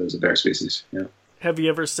aggressive as a bear species. Yeah. Have you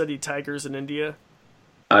ever studied tigers in India?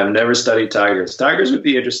 I've never studied tigers. Tigers would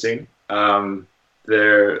be interesting. They're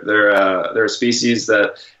a species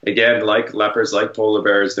that, again, like leopards, like polar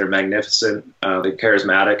bears, they're magnificent, they're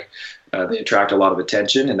charismatic. They attract a lot of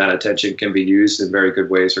attention, and that attention can be used in very good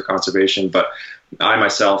ways for conservation. But I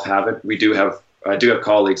myself haven't. I do have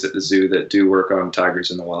colleagues at the zoo that do work on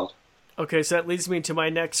tigers in the wild. Okay, so that leads me to my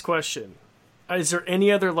next question. Is there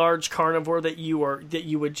any other large carnivore that you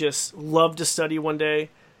would just love to study one day?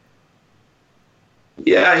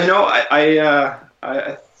 Yeah,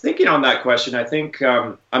 I thinking on that question, I think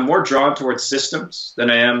I'm more drawn towards systems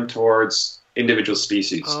than I am towards individual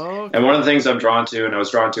species. Oh, okay. And one of the things I'm drawn to, and I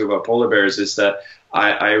was drawn to about polar bears, is that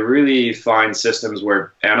I really find systems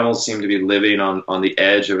where animals seem to be living on the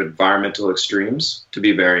edge of environmental extremes to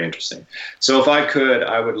be very interesting. So if I could,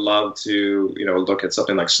 I would love to, look at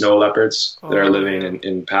something like snow leopards that are living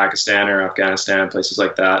in Pakistan or Afghanistan, places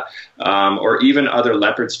like that, or even other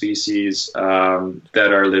leopard species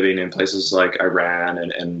that are living in places like Iran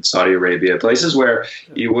and Saudi Arabia, places where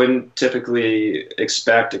you wouldn't typically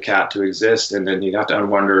expect a cat to exist, and then you have to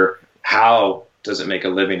wonder how does it make a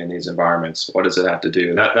living in these environments? What does it have to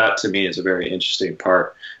do? That to me is a very interesting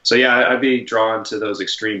part. So yeah, I'd be drawn to those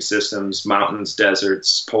extreme systems, mountains,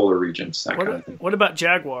 deserts, polar regions, that kind of thing. What about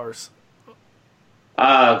jaguars?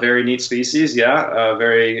 Very neat species, yeah.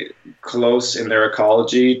 Very close in their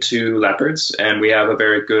ecology to leopards. And we have a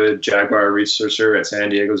very good jaguar researcher at San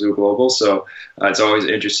Diego Zoo Global. So it's always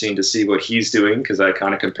interesting to see what he's doing, because I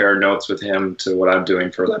kind of compare notes with him to what I'm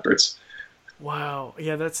doing for leopards. Wow.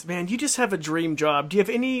 Yeah, man, you just have a dream job. Do you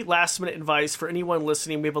have any last minute advice for anyone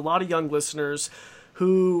listening? We have a lot of young listeners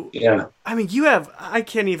who, I mean, I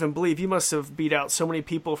can't even believe you must have beat out so many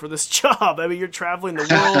people for this job. I mean, you're traveling the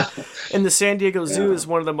world, and the San Diego Zoo is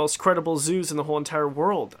one of the most credible zoos in the whole entire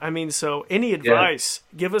world. I mean, so any advice,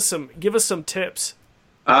 give us some tips.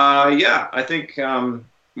 I think,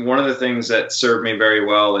 one of the things that served me very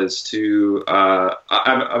well is to,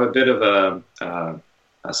 I'm a bit of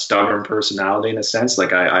a stubborn personality in a sense.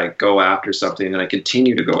 Like I go after something and I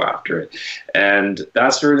continue to go after it. And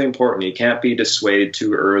that's really important. You can't be dissuaded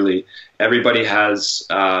too early. Everybody has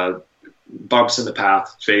bumps in the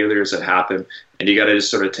path, failures that happen, and you got to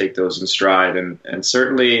just sort of take those in stride. And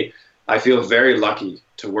certainly I feel very lucky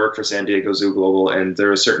to work for San Diego Zoo Global, and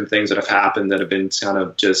there are certain things that have happened that have been kind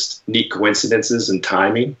of just neat coincidences and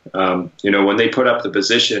timing. When they put up the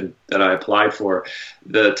position that I applied for,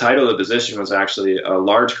 the title of the position was actually a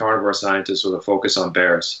large carnivore scientist with a focus on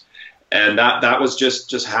bears. And that was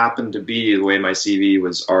just happened to be the way my CV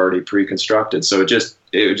was already pre-constructed. So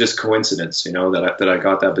it was just coincidence, that I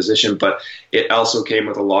got that position. But it also came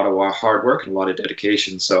with a lot of hard work and a lot of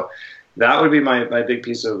dedication. So that would be my big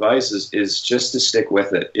piece of advice is just to stick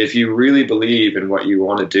with it. If you really believe in what you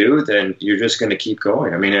want to do, then you're just going to keep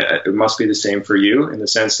going. I mean, it must be the same for you in the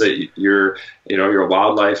sense that you're a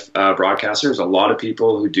wildlife broadcaster. There's a lot of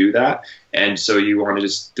people who do that. And so you want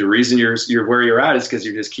to the reason you're where you're at is because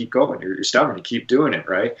you just keep going. You're stubborn. You keep doing it,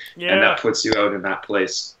 right? Yeah. And that puts you out in that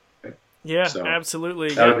place. Right? Yeah, so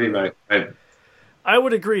absolutely. That would be my I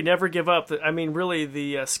would agree. Never give up. I mean, really,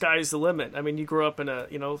 the sky's the limit. I mean, you grew up in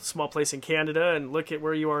a small place in Canada, and look at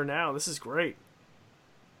where you are now. This is great.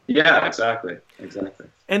 Yeah, exactly.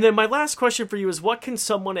 And then my last question for you is, what can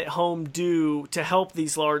someone at home do to help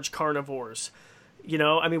these large carnivores?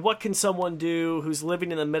 I mean, what can someone do who's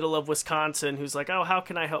living in the middle of Wisconsin who's like, oh, how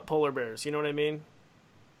can I help polar bears? You know what I mean?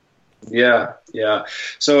 Yeah.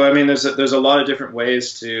 So, I mean, there's a lot of different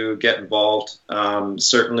ways to get involved.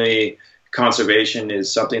 Certainly, conservation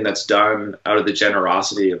is something that's done out of the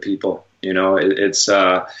generosity of people. It's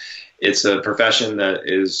a profession that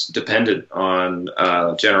is dependent on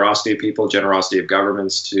generosity of people, generosity of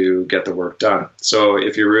governments to get the work done. So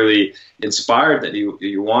if you're really inspired that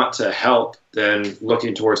you want to help, then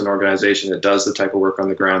looking towards an organization that does the type of work on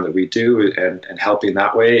the ground that we do and helping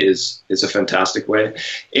that way is a fantastic way.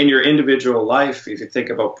 In your individual life, if you think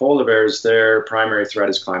about polar bears, their primary threat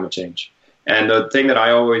is climate change. And the thing that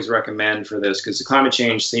I always recommend for this, because climate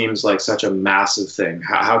change seems like such a massive thing.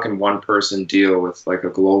 How can one person deal with like a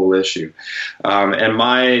global issue? And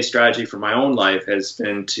my strategy for my own life has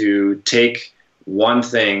been to take one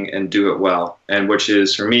thing and do it well. And which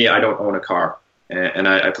is, for me, I don't own a car, and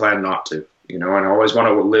I plan not to. And I always want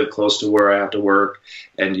to live close to where I have to work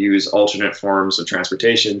and use alternate forms of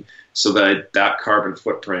transportation so that carbon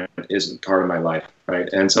footprint isn't part of my life, right?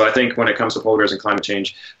 And so I think when it comes to polar bears and climate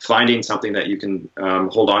change, finding something that you can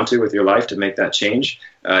hold on to with your life to make that change,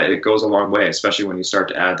 it goes a long way, especially when you start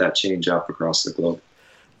to add that change up across the globe.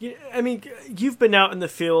 Yeah, I mean, you've been out in the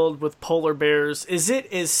field with polar bears. Is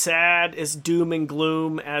it as sad, as doom and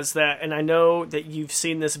gloom as that? And I know that you've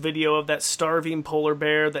seen this video of that starving polar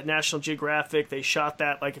bear that National Geographic, they shot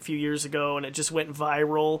that like a few years ago and it just went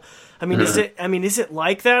viral. I mean, is it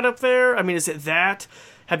like that up there? I mean, is it that?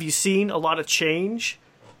 Have you seen a lot of change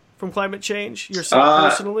from climate change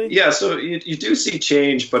yourself personally? Yeah, so you do see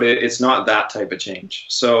change, but it's not that type of change.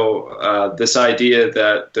 So this idea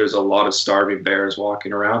that there's a lot of starving bears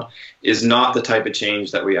walking around is not the type of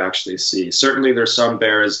change that we actually see. Certainly there's some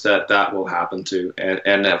bears that will happen to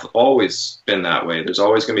and have always been that way. There's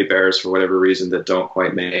always going to be bears for whatever reason that don't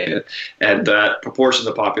quite make it. And that proportion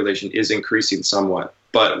of the population is increasing somewhat.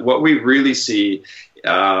 But what we really see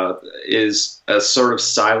is a sort of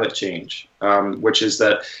silent change, which is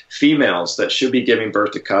that females that should be giving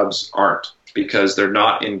birth to cubs aren't, because they're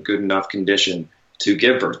not in good enough condition to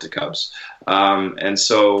give birth to cubs. And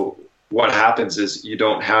so what happens is you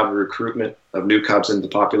don't have a recruitment of new cubs into the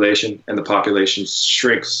population, and the population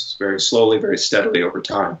shrinks very slowly, very steadily over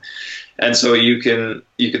time. And so you can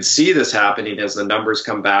see this happening as the numbers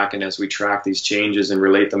come back and as we track these changes and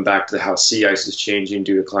relate them back to how sea ice is changing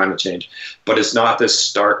due to climate change. But it's not this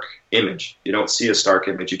stark image. You don't see a stark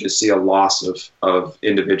image. You just see a loss of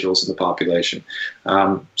individuals in the population.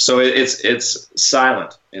 So it's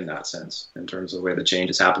silent in that sense in terms of the way the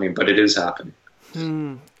change is happening, but it is happening.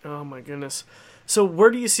 Oh, my goodness. So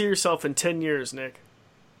where do you see yourself in 10 years, Nick?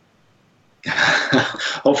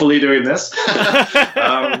 Hopefully doing this.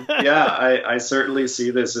 I certainly see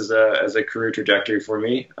this as a career trajectory for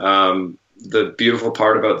me. The beautiful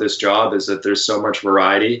part about this job is that there's so much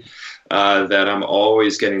variety, that I'm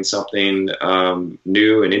always getting something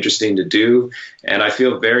new and interesting to do. And I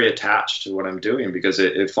feel very attached to what I'm doing because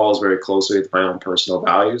it falls very closely with my own personal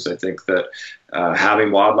values. I think that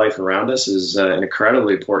having wildlife around us is an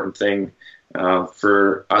incredibly important thing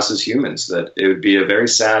for us as humans, that it would be a very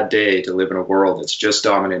sad day to live in a world that's just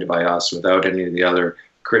dominated by us without any of the other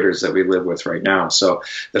critters that we live with right now. So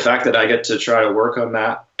the fact that I get to try to work on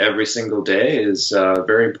that every single day is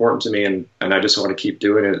very important to me, and I just want to keep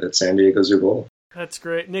doing it at San Diego Zoo Bowl. That's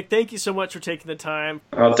great. Nick, thank you so much for taking the time.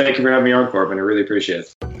 Thank you for having me on, Corbin. I really appreciate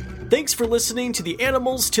it. Thanks for listening to the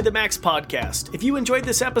Animals to the Max podcast. If you enjoyed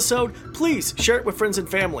this episode, please share it with friends and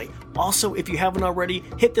family. Also, if you haven't already,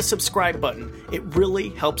 hit the subscribe button. It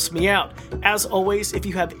really helps me out. As always, if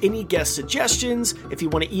you have any guest suggestions, if you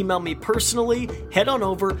want to email me personally, head on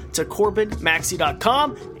over to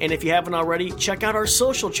CorbinMaxey.com. And if you haven't already, check out our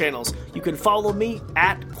social channels. You can follow me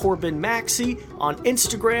at Corbin Maxey on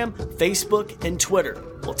Instagram, Facebook, and Twitter.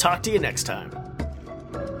 We'll talk to you next time.